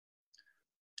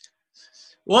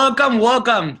Welcome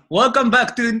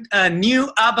back to a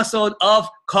new episode of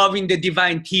Carving the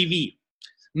Divine TV.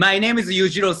 My name is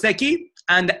Yujiro Seki,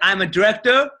 and I'm a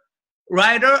director,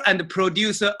 writer, and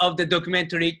producer of the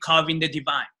documentary Carving the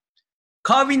Divine.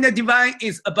 Carving the Divine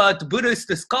is about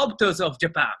Buddhist sculptors of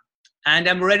Japan, and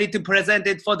I'm ready to present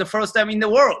it for the first time in the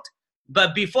world.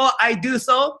 But before I do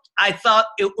so, I thought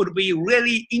it would be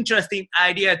really interesting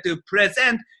idea to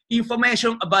present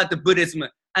information about the Buddhism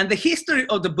and the history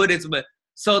of the Buddhism,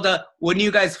 so that when you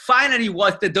guys finally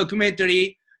watch the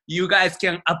documentary, you guys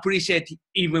can appreciate it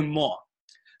even more.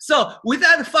 So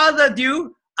without further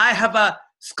ado, I have a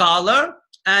scholar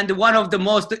and one of the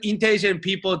most intelligent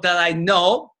people that I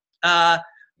know,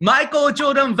 Michael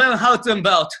Jordan Van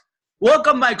Houtenbelt.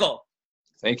 Welcome, Michael.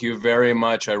 Thank you very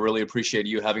much. I really appreciate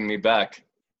you having me back.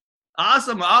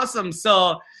 Awesome.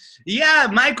 So, yeah,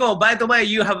 Michael, by the way,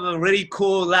 you have a really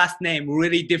cool last name,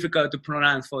 really difficult to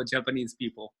pronounce for Japanese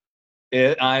people.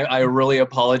 I really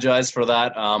apologize for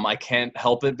that. I can't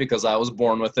help it because I was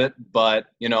born with it, but,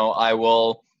 I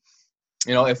will,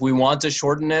 if we want to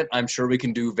shorten it, I'm sure we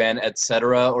can do Van et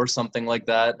cetera or something like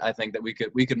that. I think that we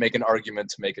could make an argument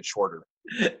to make it shorter.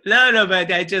 No,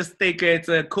 but I just think it's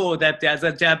cool that as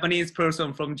a Japanese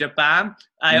person from Japan,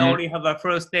 I only have a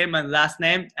first name and last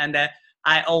name, and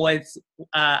I always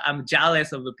I'm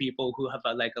jealous of the people who have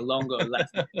a longer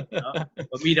last name.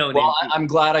 But we don't. Well, I'm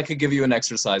glad I could give you an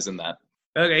exercise in that.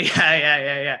 Okay,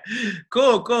 yeah.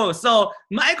 Cool. So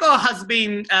Michael has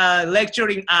been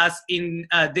lecturing us in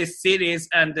this series,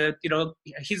 and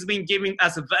he's been giving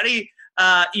us very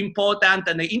important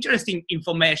and interesting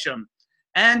information.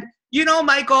 And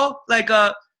Michael,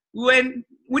 when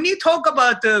you talk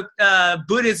about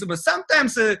Buddhism,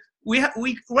 sometimes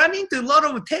we run into a lot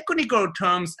of technical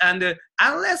terms, and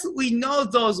unless we know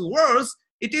those words,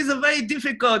 it is very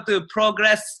difficult to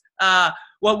progress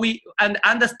and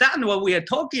understand what we are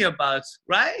talking about,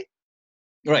 right?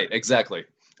 Right, exactly.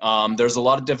 There's a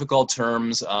lot of difficult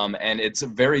terms, and it's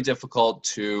very difficult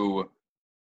to,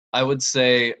 I would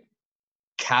say,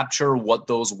 capture what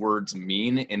those words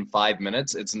mean in 5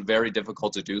 minutes. It's very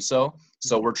difficult to do so.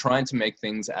 So we're trying to make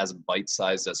things as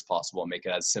bite-sized as possible and make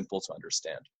it as simple to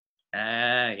understand.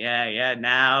 Yeah.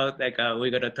 Now,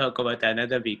 we're gonna talk about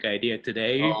another big idea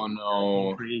today. Oh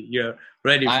no! You're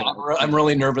ready for I'm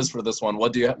really nervous for this one.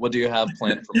 What do you have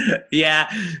planned for me?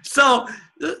 Yeah. So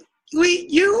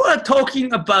you are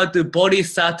talking about the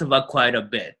Bodhisattva quite a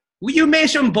bit. You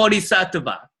mentioned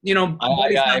Bodhisattva.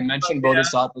 I mentioned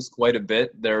Bodhisattvas quite a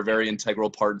bit. They're a very integral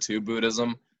part to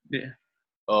Buddhism. Yeah.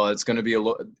 Oh, it's going to be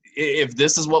if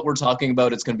this is what we're talking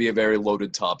about, it's going to be a very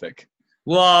loaded topic.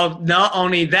 Well, not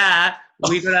only that,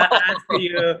 we're going to ask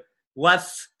you what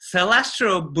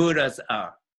celestial Buddhas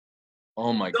are.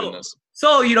 Oh my goodness.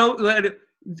 So,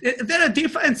 there's a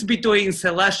difference between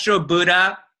celestial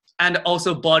Buddha and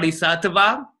also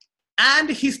Bodhisattva and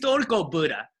historical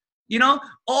Buddha.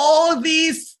 All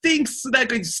these things,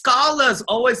 scholars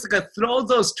always throw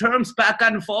those terms back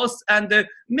and forth and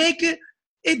make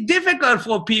it difficult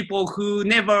for people who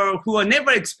are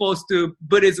never exposed to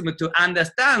Buddhism to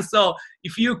understand. So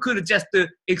if you could just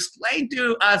explain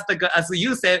to us, as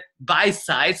you said, bite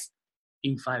size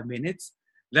in 5 minutes,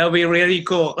 that would be really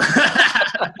cool.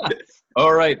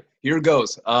 All right, here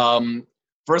goes.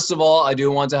 First of all, I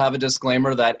do want to have a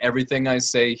disclaimer that everything I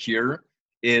say here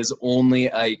is only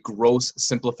a gross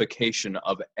simplification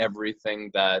of everything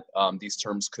that these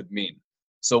terms could mean.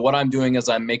 So what I'm doing is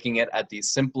I'm making it at the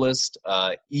simplest,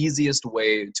 easiest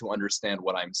way to understand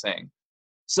what I'm saying.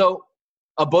 So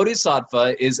a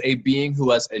bodhisattva is a being who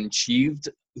has achieved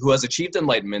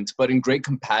enlightenment, but in great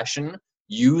compassion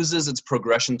uses its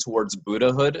progression towards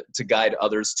Buddhahood to guide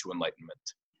others to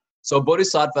enlightenment. So a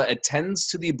bodhisattva attends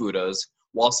to the Buddhas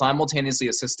while simultaneously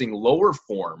assisting lower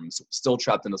forms still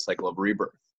trapped in the cycle of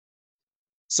rebirth.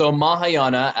 So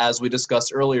Mahayana, as we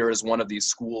discussed earlier, is one of these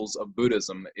schools of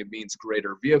Buddhism. It means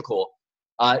greater vehicle.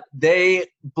 They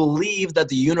believe that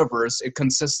the universe, it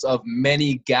consists of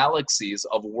many galaxies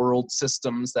of world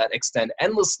systems that extend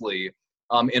endlessly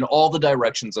in all the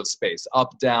directions of space,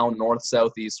 up, down, north,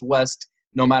 south, east, west.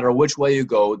 No matter which way you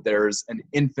go, there's an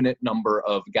infinite number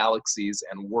of galaxies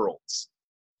and worlds.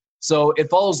 So it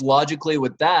follows logically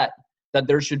with that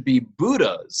there should be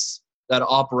Buddhas that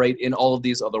operate in all of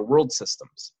these other world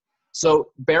systems. So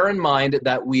bear in mind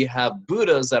that we have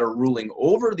Buddhas that are ruling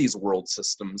over these world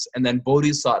systems and then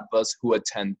Bodhisattvas who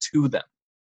attend to them.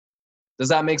 Does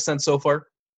that make sense so far?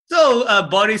 So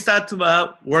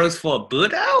Bodhisattva works for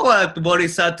Buddha, or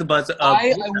Bodhisattvas?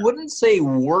 I wouldn't say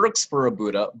works for a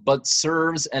Buddha, but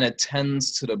serves and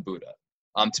attends to the Buddha.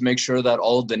 To make sure that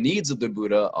all the needs of the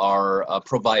Buddha are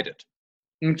provided.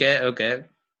 Okay.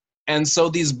 And so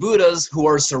these Buddhas who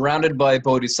are surrounded by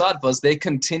bodhisattvas, they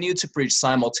continue to preach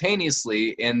simultaneously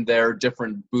in their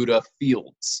different Buddha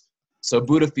fields. So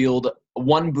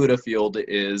one Buddha field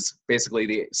is basically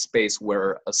the space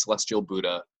where a celestial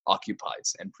Buddha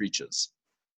occupies and preaches.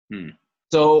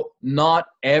 So not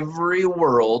every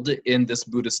world in this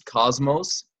Buddhist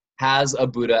cosmos has a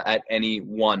Buddha at any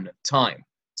one time.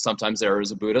 Sometimes there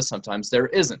is a Buddha, sometimes there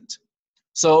isn't.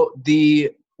 So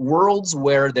the worlds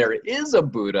where there is a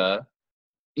Buddha,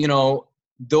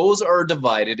 those are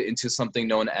divided into something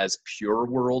known as pure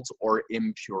worlds or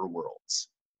impure worlds.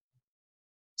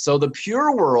 So the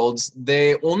pure worlds,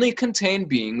 they only contain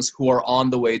beings who are on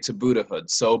the way to Buddhahood,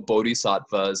 so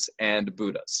bodhisattvas and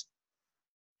Buddhas.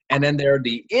 And then there are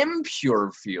the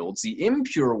impure fields, the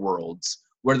impure worlds,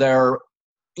 where there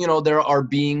are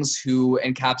beings who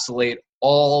encapsulate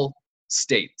all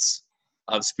states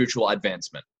of spiritual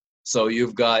advancement. So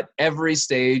you've got every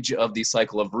stage of the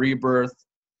cycle of rebirth,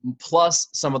 plus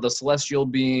some of the celestial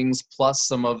beings, plus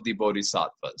some of the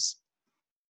bodhisattvas.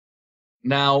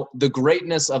 Now, the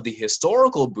greatness of the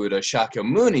historical Buddha,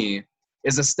 Shakyamuni,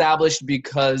 is established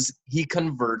because he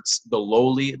converts the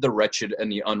lowly, the wretched,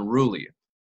 and the unruly.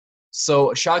 So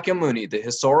Shakyamuni, the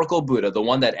historical Buddha, the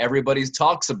one that everybody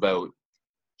talks about,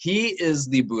 he is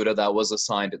the Buddha that was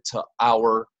assigned to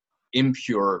our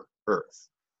impure earth,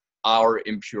 our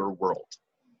impure world.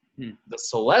 The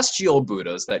celestial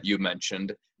Buddhas that you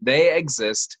mentioned, they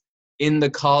exist in the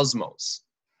cosmos.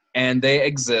 And they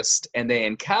exist and they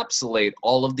encapsulate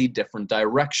all of the different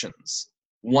directions,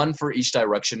 one for each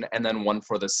direction and then one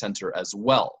for the center as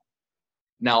well.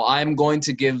 Now, I'm going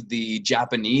to give the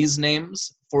Japanese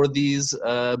names for these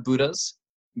Buddhas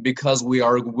because we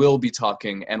are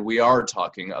talking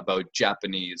about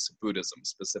Japanese Buddhism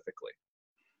specifically.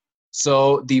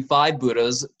 So the 5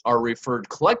 Buddhas are referred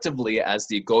collectively as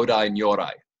the Godai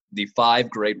Nyorai, the 5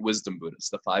 great wisdom Buddhas,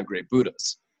 the 5 great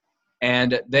Buddhas.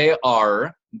 And they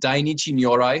are Dainichi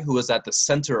Nyorai, who is at the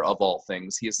center of all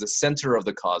things. He is the center of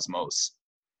the cosmos.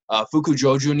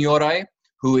 Fukujoju Nyorai,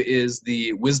 who is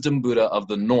the wisdom Buddha of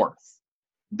the north.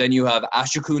 Then you have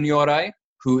Ashoku Nyorai,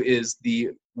 who is the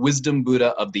wisdom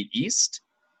Buddha of the east.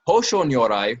 Hosho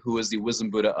Nyorai, who is the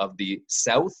wisdom Buddha of the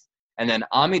south. And then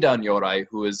Amida Nyorai,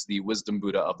 who is the wisdom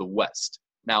Buddha of the west.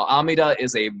 Now, Amida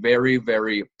is a very,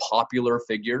 very popular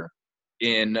figure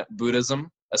in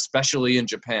Buddhism, especially in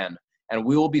Japan. And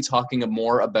we will be talking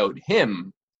more about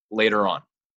him later on.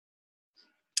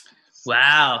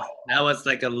 Wow, that was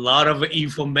like a lot of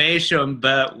information,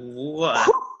 but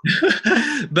what?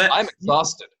 But I'm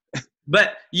exhausted.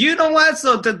 But you know what?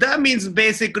 So that means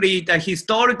basically the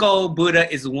historical Buddha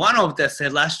is one of the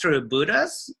celestial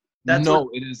Buddhas?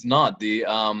 It is not.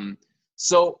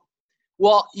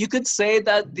 Well, you could say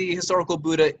that the historical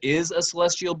Buddha is a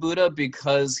celestial Buddha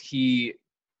because he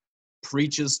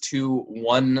preaches to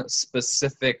one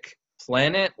specific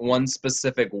planet, one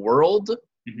specific world.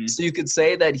 So you could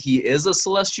say that he is a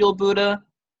celestial Buddha.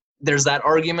 There's that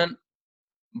argument.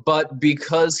 But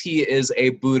because he is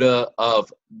a Buddha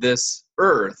of this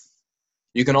earth,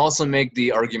 you can also make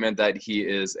the argument that he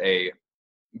is a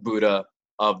Buddha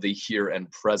of the here and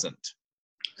present.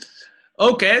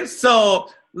 Okay, so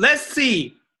let's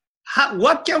see.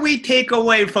 What can we take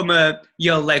away from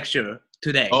your lecture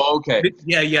today? Oh, okay.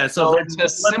 Yeah. So to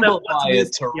simplify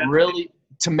it,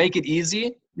 to make it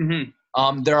easy,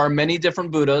 there are many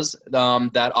different Buddhas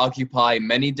that occupy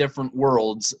many different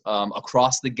worlds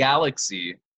across the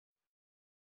galaxy.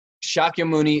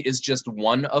 Shakyamuni is just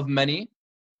one of many,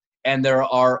 and there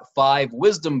are 5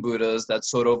 wisdom Buddhas that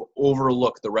sort of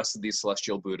overlook the rest of these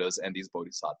celestial Buddhas and these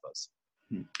bodhisattvas.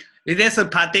 Is this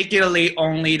particularly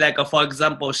only for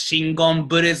example, Shingon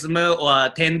Buddhism or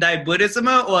Tendai Buddhism,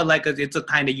 or it's a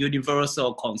kind of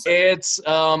universal concept? It's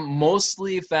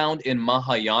mostly found in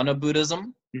Mahayana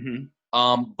Buddhism,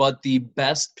 but the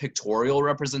best pictorial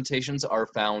representations are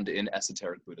found in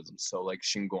esoteric Buddhism, so like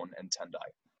Shingon and Tendai.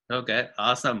 Okay,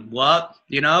 awesome. Well,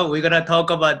 we're going to talk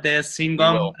about this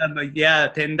Shingon,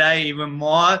 Tendai even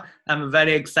more. I'm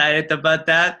very excited about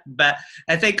that. But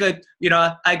I think,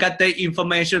 I got the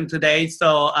information today.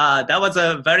 So that was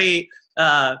a very,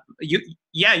 you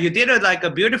did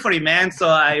it beautifully, man. So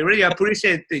I really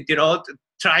appreciate,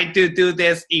 trying to do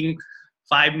this in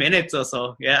 5 minutes or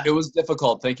so. Yeah. It was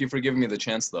difficult. Thank you for giving me the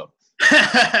chance, though.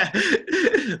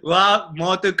 Well,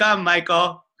 more to come,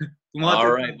 Michael.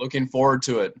 All right, looking forward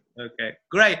to it. Okay,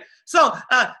 great. So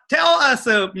tell us,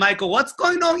 Michael, what's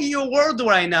going on in your world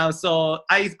right now? So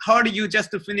I heard you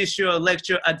just finished your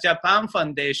lecture at Japan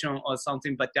Foundation or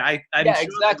something, but I'm yeah, sure.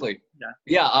 exactly.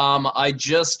 Yeah. I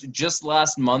just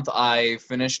last month I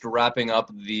finished wrapping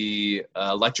up the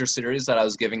lecture series that I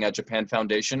was giving at Japan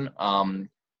Foundation.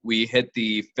 We hit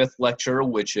the 5th lecture,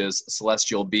 which is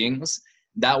Celestial Beings.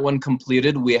 That one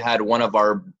completed. We had one of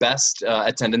our best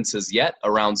attendances yet.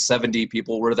 Around 70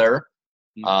 people were there.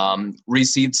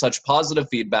 Received such positive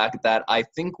feedback that I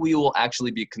think we will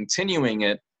actually be continuing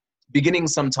it beginning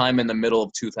sometime in the middle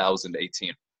of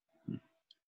 2018.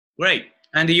 Great.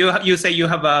 And you say you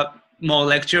have a more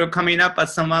lecture coming up at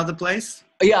some other place?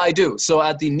 Yeah, I do. So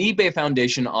at the Nibe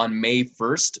Foundation on May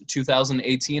 1st,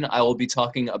 2018, I will be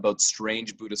talking about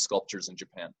strange Buddhist sculptures in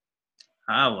Japan.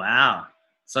 Oh, wow.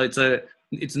 So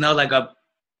it's not like a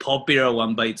popular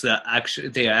one, but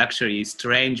they are actually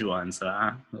strange ones.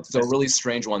 So really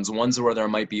strange ones where there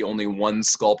might be only one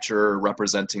sculpture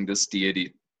representing this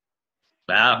deity.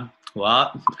 Wow.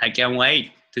 Well, I can't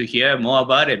wait to hear more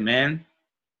about it, man.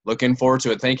 Looking forward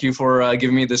to it. Thank you for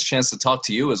giving me this chance to talk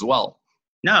to you as well.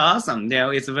 No, awesome.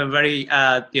 It's been very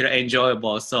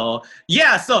enjoyable. So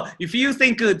yeah, so if you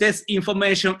think this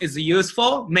information is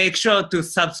useful, make sure to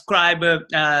subscribe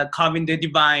Carving the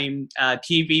Divine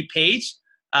TV page,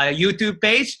 YouTube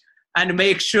page, and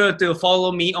make sure to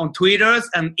follow me on Twitter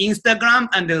and Instagram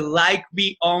and like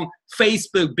me on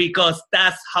Facebook, because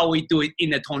that's how we do it in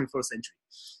the 21st century.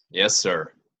 Yes,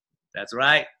 sir. That's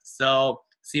right. So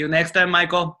see you next time,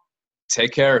 Michael.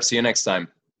 Take care. See you next time.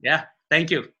 Yeah. Thank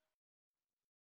you.